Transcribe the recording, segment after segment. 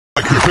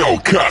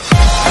Hellcat.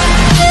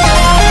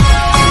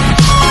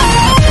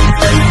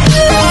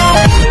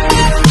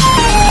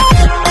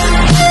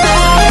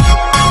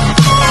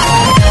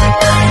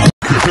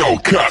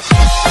 Hellcat.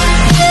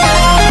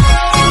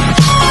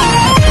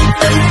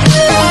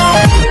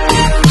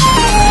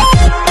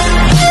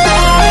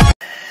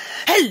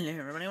 Hello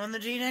everybody, I'm the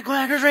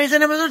Tjax-Quackers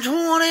racing episode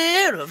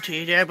 28 of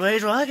Tjax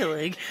Plays Rocket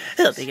League.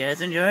 Hope you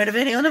guys enjoyed the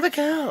video, and if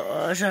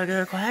I shall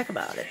go quack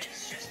about it.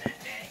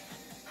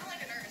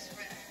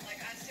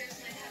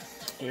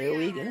 Here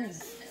we go.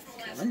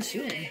 Coming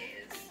soon.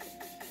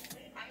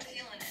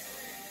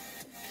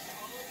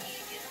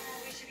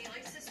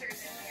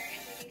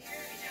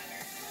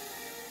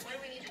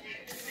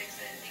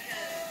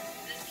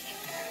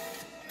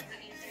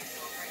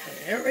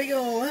 There we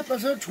go,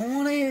 episode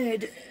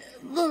 28.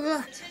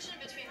 Look.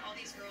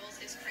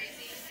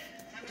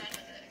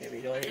 Here we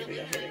go, here we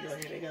go, here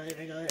we go, here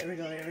we go, here we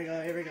go, here we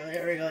go, here we go, here we go,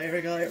 here we go, here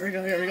we go, here we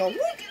go, here we go.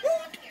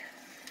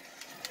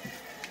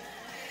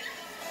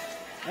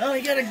 Oh,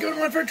 we got a good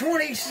one for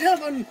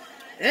 27,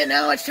 and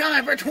now it's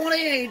time for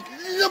 28.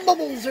 The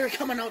bubbles are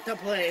coming out to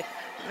play.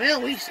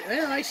 Well,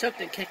 I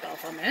sucked at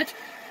kickoff on that.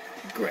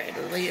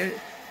 Gradually,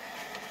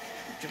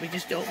 we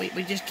just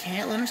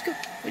can't let them go.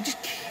 We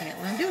just can't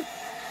let them do it.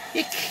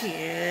 You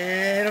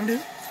can't let them do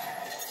it.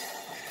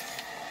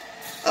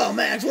 Oh,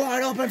 man's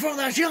wide open for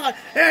the shot,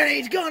 and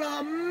he's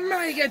gonna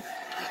make it.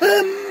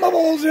 And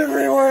bubbles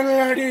everywhere,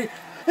 lady.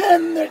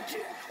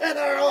 And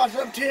our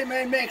awesome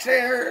teammate makes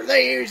there.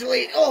 They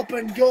usually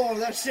open goal of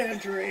the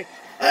century.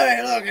 I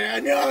mean, look, I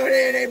know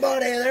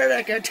anybody there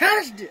that can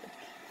test it.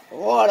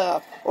 What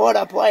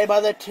a play by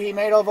the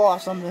teammate of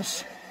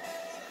awesomeness.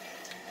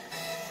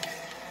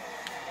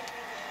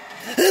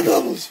 And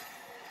bubbles.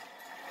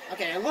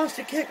 Okay, I lost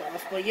the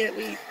kickoff, but yet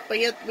we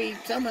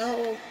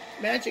somehow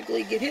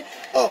magically get hit.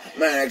 Oh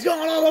man, it's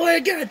going all the way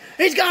again.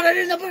 He's got it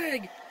in the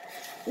bag.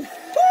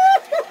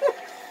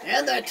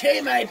 And the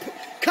teammate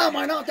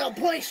coming out to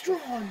play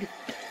strong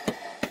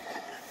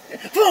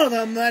for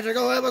the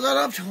magical episode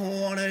of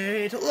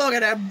 28. Look at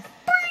that.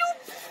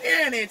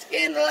 And it's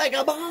in like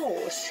a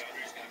boss.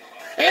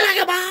 Like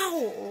a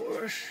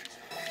boss.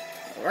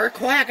 We're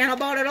quacking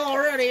about it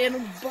already,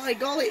 and by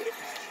golly.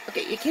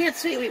 Okay, you can't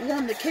say we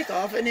won the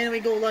kickoff and then we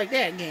go like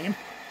that game.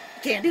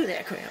 You can't do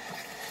that crap.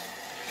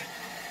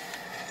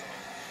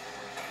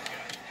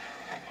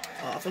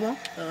 Off the ball,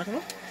 off the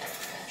ball.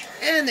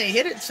 And they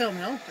hit it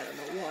somehow. I don't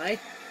know why.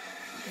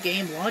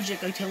 Game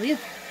logic, I tell you.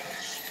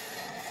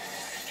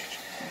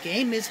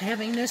 Game is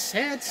having a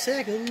sad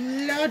sack of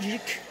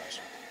logic.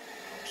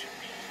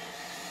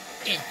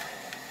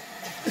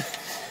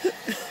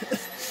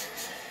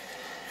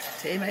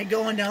 Teammate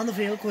going down the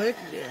field quick.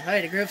 I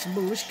had to grab some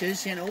boost,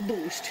 because, you know,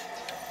 boost.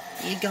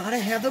 You gotta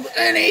have the...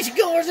 And he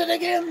scores it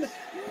again!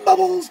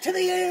 Bubbles to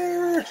the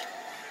air!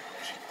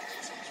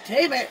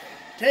 Teammate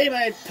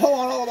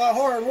pulling all the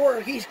hard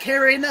work. He's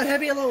carrying the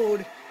heavy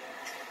load.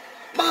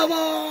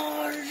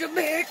 Bubbles,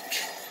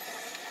 bitch!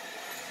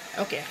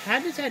 Okay,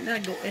 how does that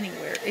not go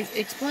anywhere?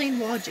 Explain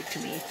logic to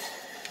me.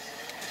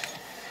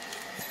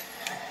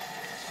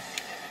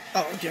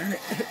 Oh, darn it.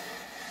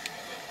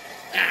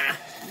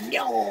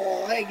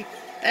 No,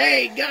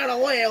 I got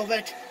away with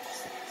it.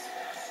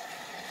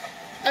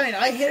 I mean,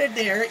 I hit it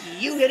there,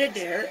 you hit it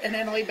there, and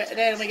then we got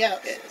a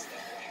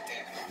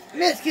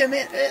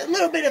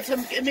little bit of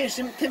some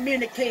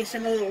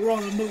miscommunication, a little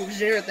wrong moves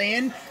there at the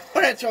end,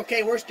 but that's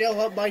okay. We're still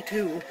up by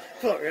 2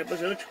 for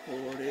episode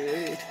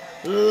 28.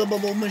 The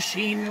bubble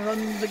machine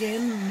runs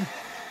again.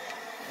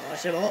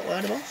 Watch the ball,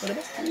 watch the ball, watch the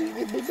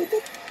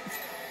ball.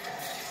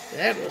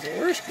 That was the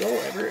worst goal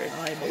ever, and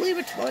I believe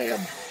it's by him.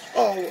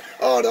 Oh,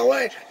 the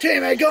way.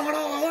 Teammate going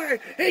all the way.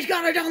 He's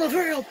got it down the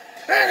field.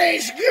 And he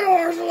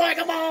scores like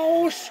a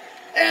mouse.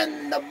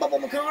 And the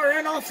bubble car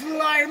and off the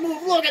line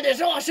move. Look at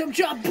this awesome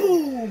jump.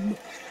 Boom.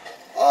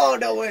 All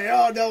the way,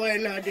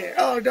 not there.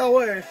 All the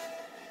way.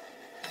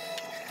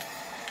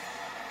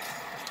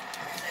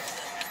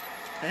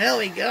 Well,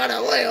 we got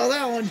away with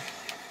that one.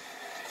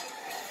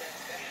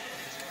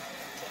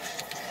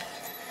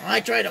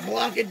 I try to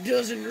block it.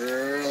 Doesn't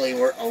really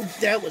work. Oh,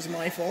 that was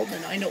my fault,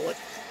 and I know it.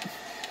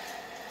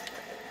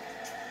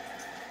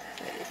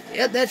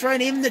 Yep, that's right,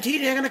 even the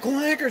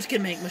Tjax-Quackers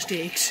can make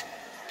mistakes.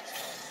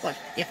 What,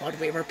 you thought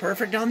we were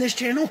perfect on this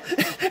channel?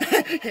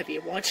 Have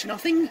you watched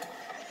nothing?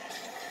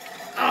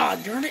 Ah,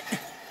 darn it.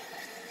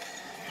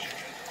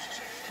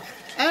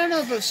 I don't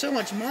know if it's so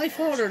much my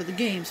fault or the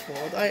game's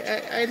fault.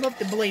 I'd love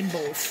to blame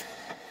both.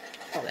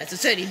 Oh, that's a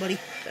setty, buddy.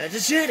 That's a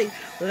setty.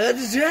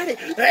 That's a setty.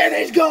 And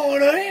he's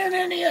going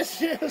in the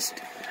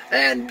assist.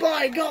 And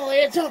by golly,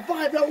 it's a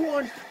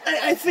 5-1.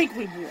 I think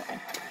we won.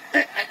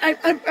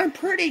 I'm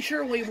pretty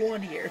sure we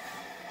won here.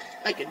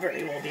 I could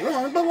very well be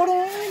wrong, but what do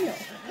I know?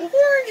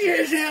 We're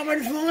just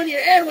having fun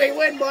here, and we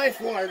win by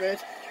 4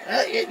 minutes.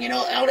 You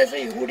know,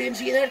 honestly, who didn't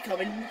see that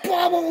coming?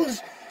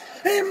 Bubbles!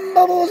 And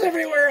bubbles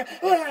everywhere!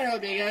 Well, I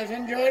hope you guys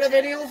enjoyed the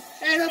video,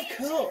 and of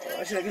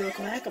course, I'm gonna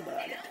quack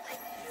about it.